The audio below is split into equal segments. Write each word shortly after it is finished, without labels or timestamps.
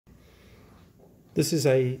This is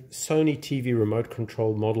a Sony TV remote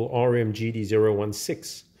control model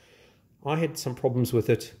RM-GD016. I had some problems with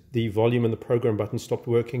it. The volume and the program button stopped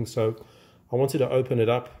working, so I wanted to open it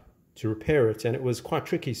up to repair it, and it was quite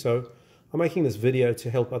tricky. So I'm making this video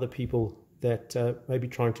to help other people that may be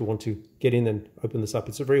trying to want to get in and open this up.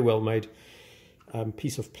 It's a very well made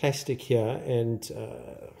piece of plastic here, and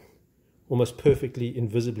almost perfectly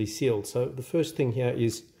invisibly sealed. So the first thing here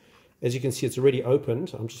is, as you can see, it's already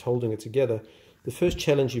opened. I'm just holding it together. The first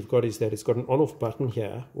challenge you've got is that it's got an on-off button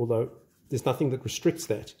here, although there's nothing that restricts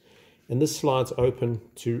that. And this slides open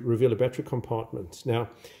to reveal a battery compartment. Now,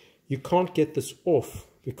 you can't get this off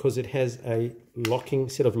because it has a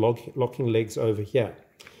set of locking legs over here.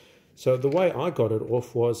 So the way I got it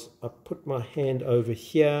off was I put my hand over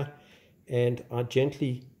here and I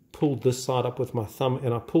gently pulled this side up with my thumb,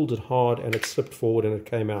 and I pulled it hard and it slipped forward and it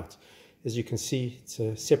came out. As you can see, it's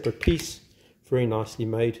a separate piece, very nicely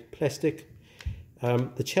made plastic.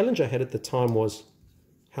 The challenge I had at the time was,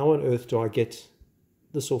 how on earth do I get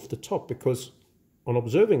this off the top? Because on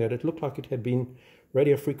observing it, it looked like it had been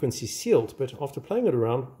radio frequency sealed, but after playing it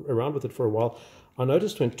around with it for a while, I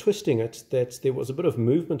noticed when twisting it that there was a bit of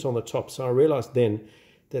movement on the top. So I realized then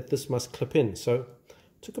that this must clip in. So I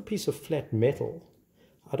took a piece of flat metal.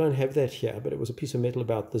 I don't have that here, but it was a piece of metal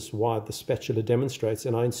about this wide, the spatula demonstrates,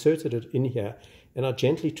 and I inserted it in here and I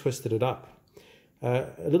gently twisted it up. A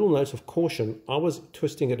little note of caution, I was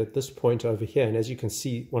twisting it at this point over here, and as you can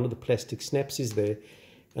see, one of the plastic snaps is there,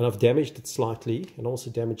 and I've damaged it slightly and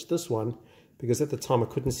also damaged this one because at the time I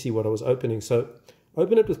couldn't see what I was opening. So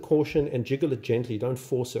open it with caution and jiggle it gently, don't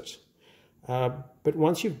force it. But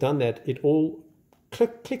once you've done that, it all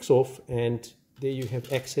clicks off and there you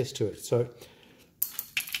have access to it. So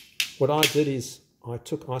what I did is I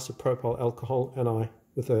took isopropyl alcohol and I,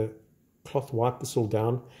 with a cloth, wiped this all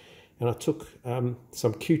down. And I took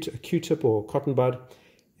some Q-tip or cotton bud,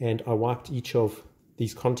 and I wiped each of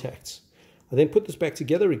these contacts. I then put this back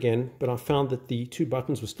together again, but I found that the two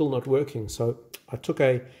buttons were still not working. So I took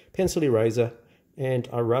a pencil eraser and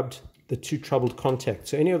I rubbed the two troubled contacts.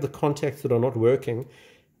 So any of the contacts that are not working,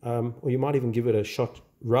 or you might even give it a shot,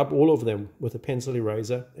 rub all of them with a pencil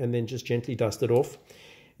eraser and then just gently dust it off.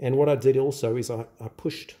 And what I did also is I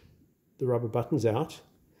pushed the rubber buttons out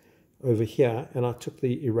over here, and I took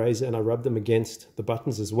the eraser and I rubbed them against the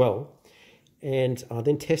buttons as well, and I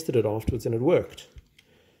then tested it afterwards and it worked.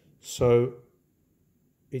 So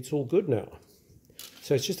it's all good now.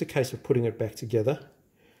 So it's just a case of putting it back together,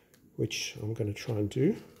 which I'm going to try and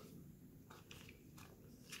do.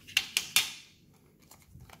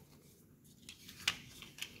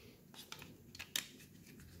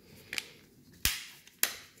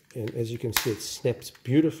 And as you can see, it snaps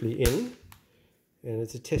beautifully in. And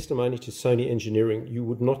it's a testimony to Sony engineering. You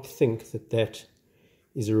would not think that that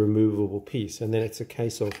is a removable piece. And then it's a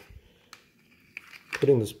case of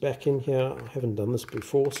putting this back in here. I haven't done this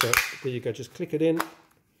before, so there you go. Just click it in,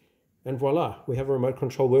 and voila, we have a remote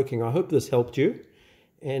control working. I hope this helped you,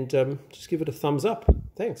 and just give it a thumbs up.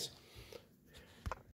 Thanks.